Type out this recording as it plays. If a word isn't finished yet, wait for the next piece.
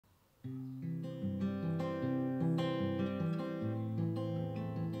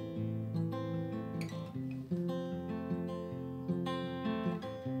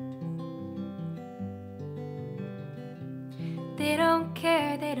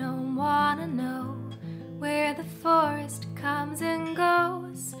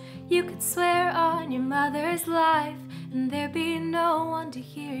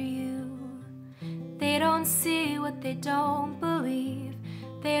don't see what they don't believe.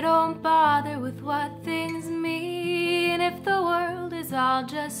 They don't bother with what things mean. If the world is all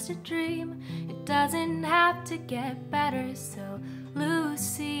just a dream, it doesn't have to get better. So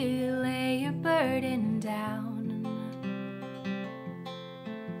Lucy, lay your burden down.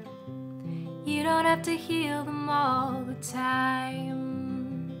 You don't have to heal them all the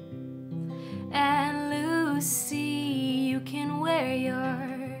time. And Lucy, you can wear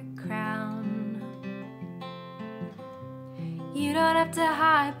your crown. You don't have to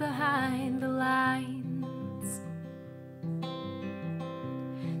hide behind the lines.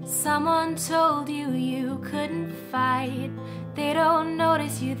 Someone told you you couldn't fight. They don't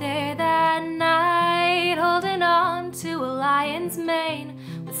notice you there that night, holding on to a lion's mane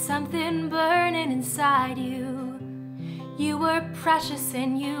with something burning inside you. You were precious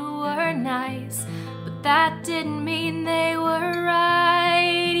and you were nice, but that didn't mean they were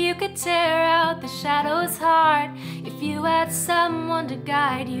right. You could tear out the shadows hard if you had someone to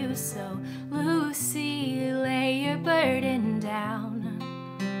guide you. So Lucy, lay your burden down.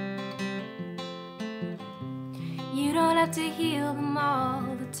 You don't have to heal them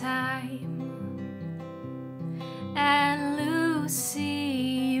all the time. And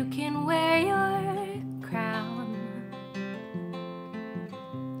Lucy, you can wear your crown.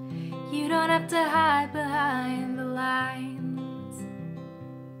 You don't have to hide behind the lines.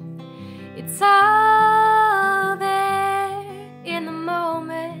 It's all there in the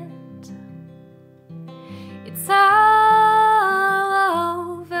moment. It's all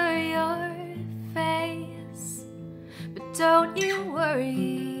over your face. But don't you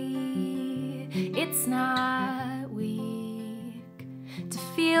worry, it's not weak to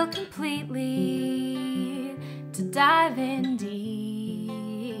feel completely, to dive in deep.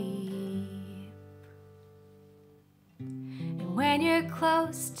 And when you're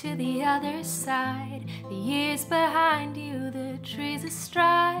close to the other side, the years behind you, the trees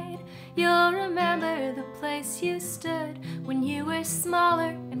astride, you'll remember the place you stood when you were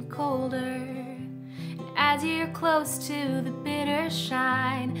smaller and colder. As you're close to the bitter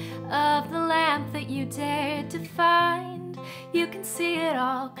shine of the lamp that you dared to find, you can see it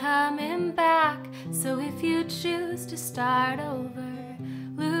all coming back. So if you choose to start over,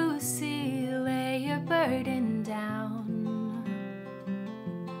 Lucy, lay your burden down.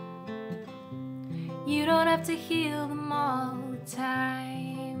 You don't have to heal them all the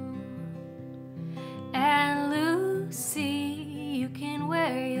time. And Lucy, you can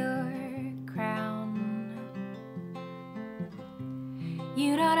wear your crown.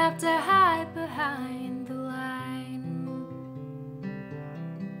 You don't have to hide behind